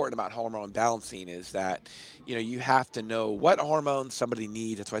what's important about hormone balancing, is that, you have to know what hormones somebody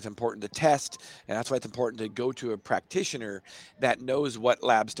needs. That's why it's important to test, and that's why it's important to go to a practitioner that knows what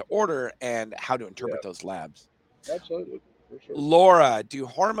labs to order and how to interpret Yeah, those labs. absolutely. For sure. Laura, do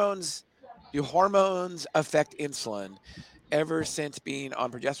hormones affect insulin? Ever since being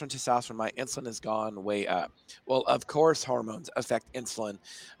on progesterone testosterone, my insulin has gone way up. Well, of course, hormones affect insulin.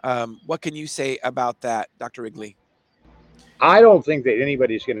 What can you say about that, Dr. Wrigley? I don't think that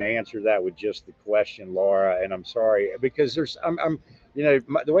anybody's going to answer that with just the question, Laura. And I'm sorry because the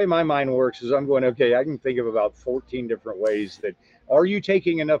way my mind works is I'm going, okay, I can think of about 14 different ways that are you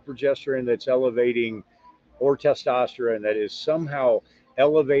taking enough progesterone that's elevating or testosterone that is somehow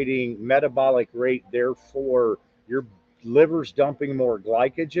elevating metabolic rate, therefore your liver's dumping more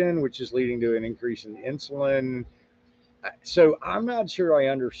glycogen, which is leading to an increase in insulin. So I'm not sure I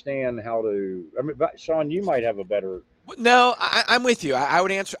understand how to. I mean, but Sean, you might have a better. No, I'm with you. I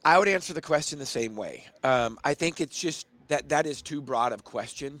would answer the question the same way. I think it's just that is too broad of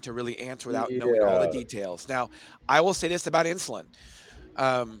question to really answer without knowing all the Yeah, details. Now, I will say this about insulin,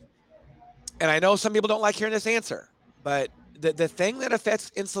 um, and I know some people don't like hearing this answer, but the thing that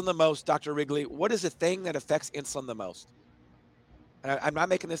affects insulin the most, Dr. Wrigley, what is the thing that affects insulin the most? And I'm not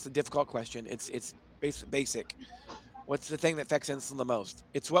making this a difficult question. It's basic. What's the thing that affects insulin the most?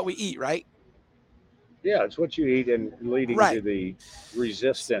 It's what we eat, right? Yeah, it's what you eat and leading to Right. the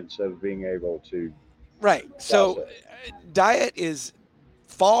resistance of being able to Right. So process. diet is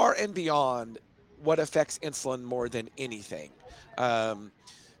far and beyond what affects insulin more than anything. Um,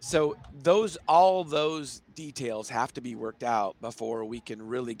 so all those details have to be worked out before we can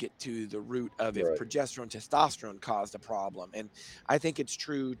really get to the root of if Right. progesterone, testosterone caused a problem. And I think it's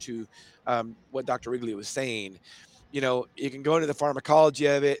true to what Dr. Wrigley was saying. You can go into the pharmacology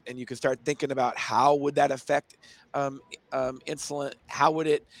of it, and you can start thinking about how would that affect insulin, how would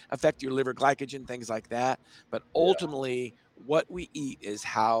it affect your liver glycogen, things like that. But Yeah. ultimately, what we eat is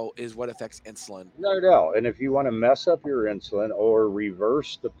what affects insulin. No doubt. And if you want to mess up your insulin or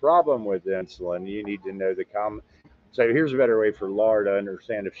reverse the problem with insulin, you need to know the common. So here's a better way for Laura to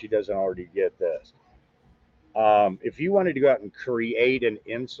understand if she doesn't already get this. If you wanted to go out and create an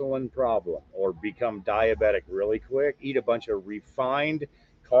insulin problem or become diabetic really quick, eat a bunch of refined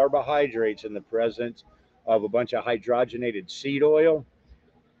carbohydrates in the presence of a bunch of hydrogenated seed oil,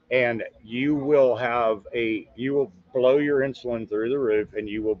 and you will blow your insulin through the roof, and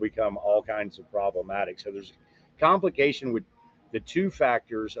you will become all kinds of problematic. So there's complication with the two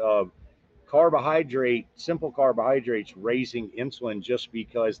factors of simple carbohydrates raising insulin just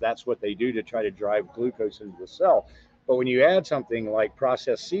because that's what they do to try to drive glucose into the cell. But when you add something like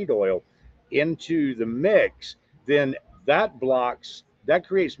processed seed oil into the mix, then that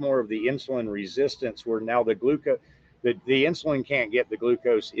creates more of the insulin resistance where now the insulin can't get the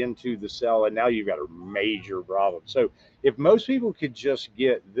glucose into the cell, and now you've got a major problem. So if most people could just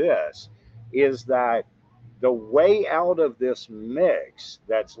get this, is that the way out of this mix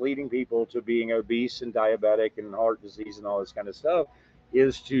that's leading people to being obese and diabetic and heart disease and all this kind of stuff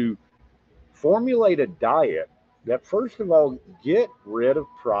is to formulate a diet that, first of all, get rid of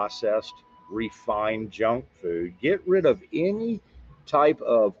processed, refined junk food, get rid of any type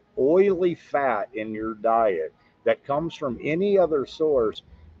of oily fat in your diet that comes from any other source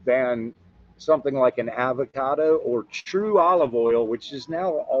than something like an avocado or true olive oil, which is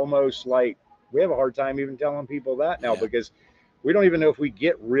now almost like we have a hard time even telling people that now Yeah, because we don't even know if we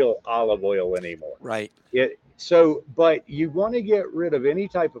get real olive oil anymore. right. But you want to get rid of any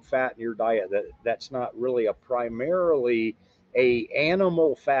type of fat in your diet that's not really a primarily a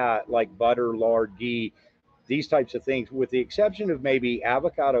animal fat like butter, lard, ghee, these types of things, with the exception of maybe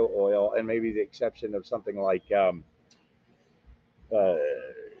avocado oil and maybe the exception of something like uh,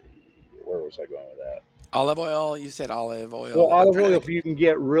 where was I going with that? Olive oil. You said olive Well, oil. I'm olive trying to oil think. if you can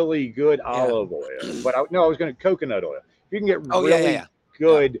get really good Yeah. olive oil, but no, I was going to coconut oil. If you can get Oh yeah, yeah, really yeah. Yep.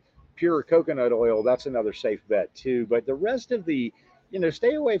 good pure coconut oil, that's another safe bet too. But the rest of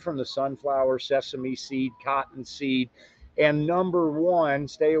stay away from the sunflower, sesame seed, cottonseed, and number one,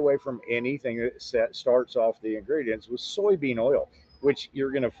 stay away from anything that starts off the ingredients with soybean oil, which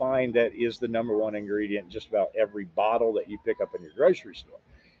you're going to find that is the number one ingredient in just about every bottle that you pick up in your grocery store.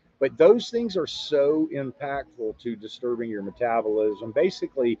 But those things are so impactful to disturbing your metabolism,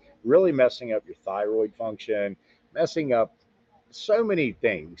 basically, really messing up your thyroid function, messing up so many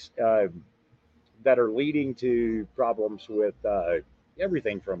things that are leading to problems with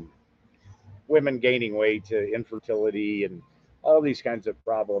everything from women gaining weight to infertility and all these kinds of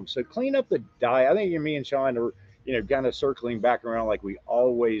problems. So clean up the diet. I think me and Shawn are, kind of circling back around like we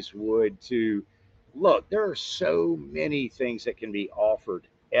always would to look, there are so many things that can be offered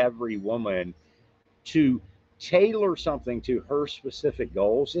every woman to tailor something to her specific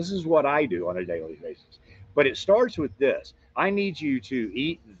goals. This is what I do on a daily basis. But it starts with this. I need you to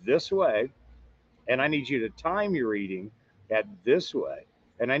eat this way, and I need you to time your eating at this way.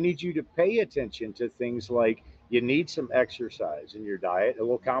 And I need you to pay attention to things like you need some exercise in your diet, a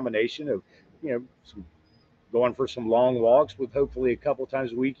little combination of, some going for some long walks with hopefully a couple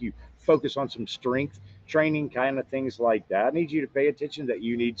times a week. You focus on some strength training kind of things like that. I need you to pay attention that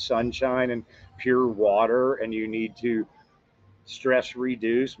you need sunshine and pure water, and you need to stress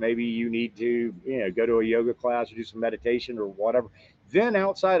reduce. Maybe you need to, go to a yoga class or do some meditation or whatever. Then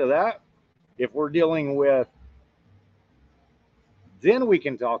outside of that, if we're dealing with, then we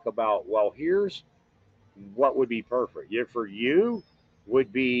can talk about, well, here's what would be perfect. For you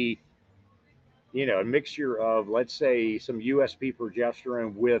would be, a mixture of, let's say, some USP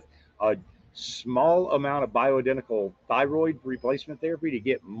progesterone with a small amount of bioidentical thyroid replacement therapy to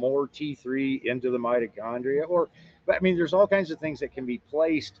get more T3 into the mitochondria. But I mean, there's all kinds of things that can be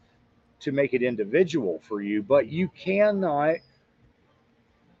placed to make it individual for you, but you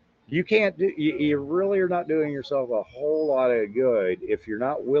really are not doing yourself a whole lot of good if you're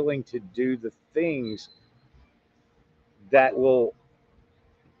not willing to do the things that will,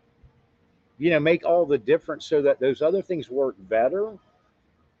 make all the difference so that those other things work better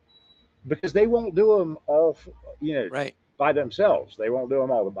because they won't do them all, Right. by themselves. They won't do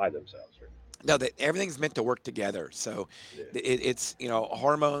them all by themselves. Right? No, that everything's meant to work together. So Yeah, it's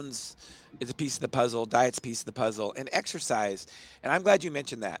hormones is a piece of the puzzle, diet's a piece of the puzzle, and exercise. And I'm glad you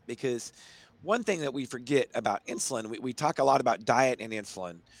mentioned that because one thing that we forget about insulin, we talk a lot about diet and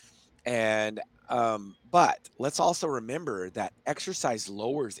insulin, and but let's also remember that exercise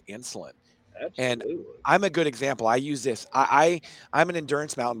lowers insulin. And absolutely. I'm a good example. I use this. I'm an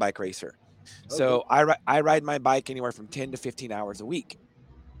endurance mountain bike racer. Okay, So I ride my bike anywhere from 10 to 15 hours a week.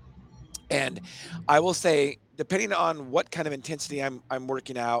 And I will say, depending on what kind of intensity I'm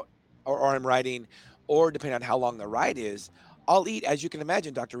working out or I'm riding, or depending on how long the ride is, I'll eat, as you can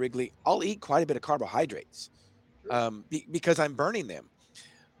imagine, Dr. Wrigley, I'll eat quite a bit of carbohydrates sure, because I'm burning them.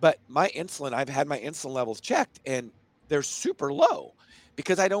 But my insulin, I've had my insulin levels checked and they're super low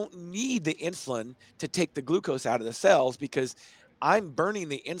because I don't need the insulin to take the glucose out of the cells because I'm burning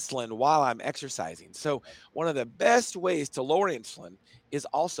the insulin while I'm exercising. So, one of the best ways to lower insulin is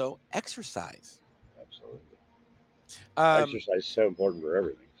also exercise. absolutely. Um, Exercise is so important for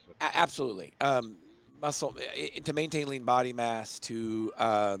everything. So, Absolutely. Muscle to maintain lean body mass, to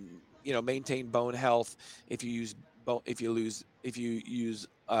maintain bone health. If you use if you use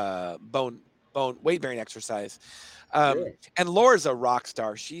bone weight bearing exercise. yeah, And Laura's a rock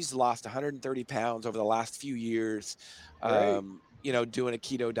star. She's lost 130 pounds over the last few years. great. Doing a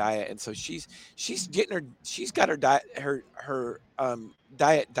keto diet, and so she's got her diet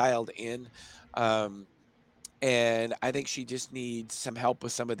diet dialed in. Um, and I think she just needs some help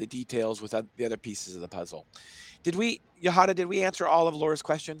with some of the details with the other pieces of the puzzle. Did we answer all of Laura's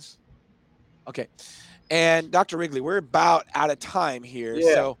questions? Okay. And Dr. Wrigley, we're about out of time here.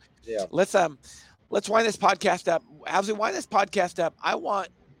 Yeah, So yeah. let's um let's wind this podcast up. As we wind this podcast up, I want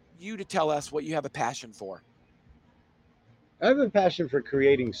you to tell us what you have a passion for. I have a passion for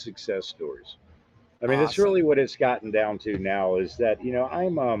creating success stories. I mean, that's Awesome. really what it's gotten down to now. Is that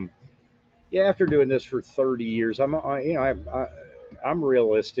I'm yeah, after doing this for 30 years, I'm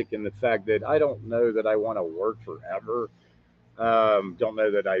realistic in the fact that I don't know that I want to work forever. Don't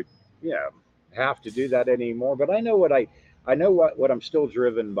know that I, you know, have to do that anymore. But I know what I'm still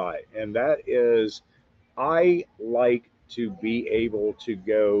driven by, and that is I like to be able to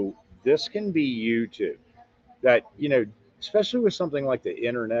go. This can be you too. That especially with something like the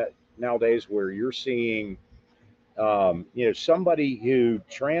internet nowadays, where you're seeing somebody who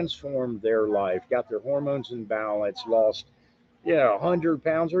transformed their life, got their hormones in balance, lost, 100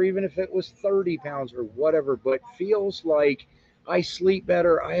 pounds, or even if it was 30 pounds or whatever, but feels like I sleep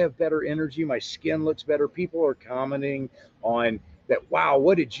better, I have better energy, my skin looks better. People are commenting on that. Wow,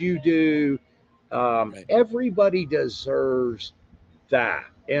 what did you do? Right. Everybody deserves that.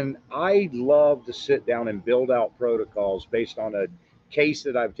 And I love to sit down and build out protocols based on a case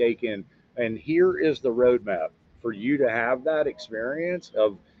that I've taken. And here is the roadmap for you to have that experience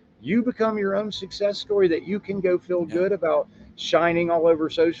of you become your own success story that you can go feel Yeah. good about shining all over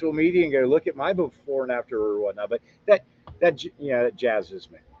social media and go look at my before and after or whatnot. But that jazzes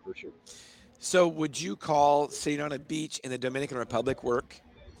me for sure. So would you call sitting on a beach in the Dominican Republic work?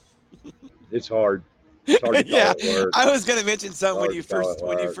 It's hard. It's hard to call Yeah, it work. I was gonna mention It's something hard to call it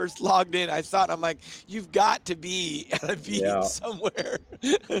when you work. first logged in. I thought I'm like, you've got to be at a beach Yeah. somewhere.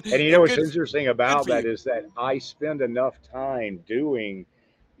 And And what's interesting good about for you. that is that I spend enough time doing,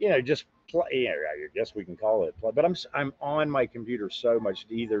 just play. I guess we can call it play, but I'm on my computer so much,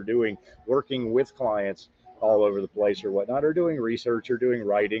 either working with clients all over the place or whatnot, or doing research or doing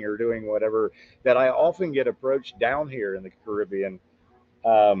writing or doing whatever, that I often get approached down here in the Caribbean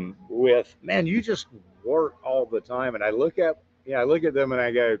with, man, you just work all the time, and I look at them and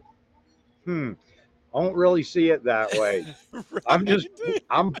I go, I don't really see it that way. I'm just Right.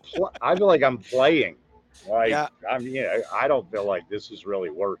 I feel like I'm playing. Like Yeah. I don't feel like this is really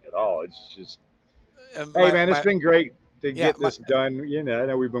work at all. It's just, hey My man, it's my been great to yeah, get this done. I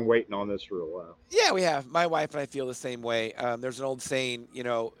know we've been waiting on this for a while. yeah, we have. My wife and I feel the same way. There's an old saying,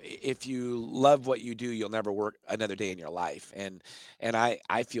 if you love what you do, you'll never work another day in your life. And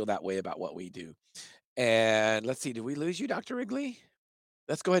I feel that way about what we do. And let's see, did we lose you, Dr. Wrigley?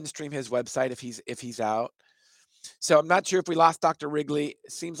 Let's go ahead and stream his website if he's out. So I'm not sure if we lost Dr. Wrigley.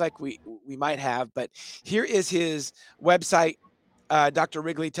 It seems like we might have, but here is his website. Dr.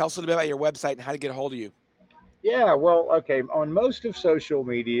 Wrigley, tell us a little bit about your website and how to get a hold of you. Yeah, well, okay. On most of social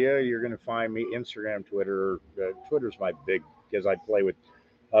media, you're going to find me Instagram, Twitter. Twitter's my big, because I play with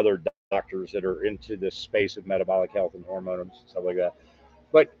other doctors that are into this space of metabolic health and hormones and stuff like that.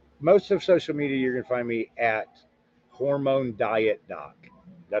 But most of social media, you're going to find me at Hormone Diet Doc.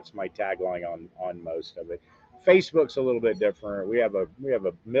 That's my tagline on most of it. Facebook's a little bit different. We have a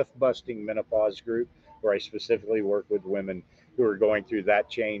myth busting menopause group where I specifically work with women who are going through that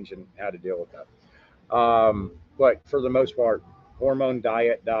change and how to deal with that. But for the most part, hormone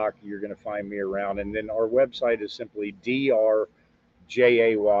diet doc, you're going to find me around. And then our website is simply DRJAY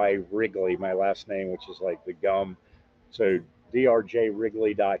Wrigley, my last name, which is like the gum. So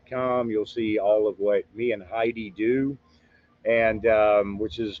drjwrigley.com. You'll see all of what me and Heidi do, and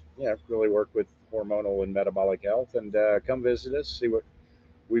which is really work with hormonal and metabolic health. And come visit us, see what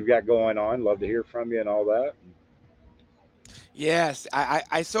we've got going on. Love to hear from you and all that. Yes,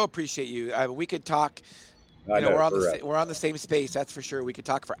 I so appreciate you. We could talk. I know for We're on the same space. That's for sure. We could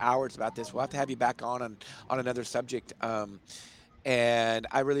talk for hours about this. We'll have to have you back on another subject. And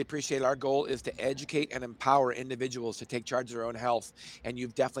I really appreciate it. Our goal is to educate and empower individuals to take charge of their own health. And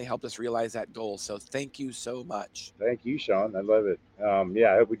you've definitely helped us realize that goal. So thank you so much. thank you, Shawn. I love it.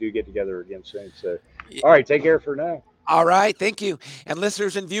 Yeah, I hope we do get together again soon. So, all right, take care for now. All right. Thank you. And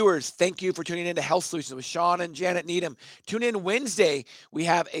listeners and viewers, thank you for tuning in to Health Solutions with Shawn and Janet Needham. Tune in Wednesday. We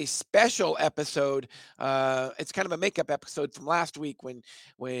have a special episode. It's kind of a makeup episode from last week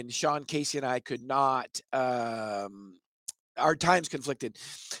when Shawn, Casey, and I could not, our times conflicted.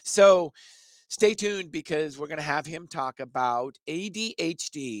 So stay tuned because we're going to have him talk about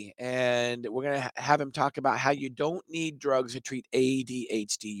ADHD, and we're going to have him talk about how you don't need drugs to treat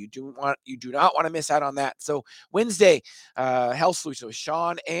ADHD. You do not want to miss out on that. So Wednesday, Health Solutions with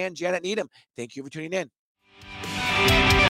Shawn and Janet Needham. Thank you for tuning in.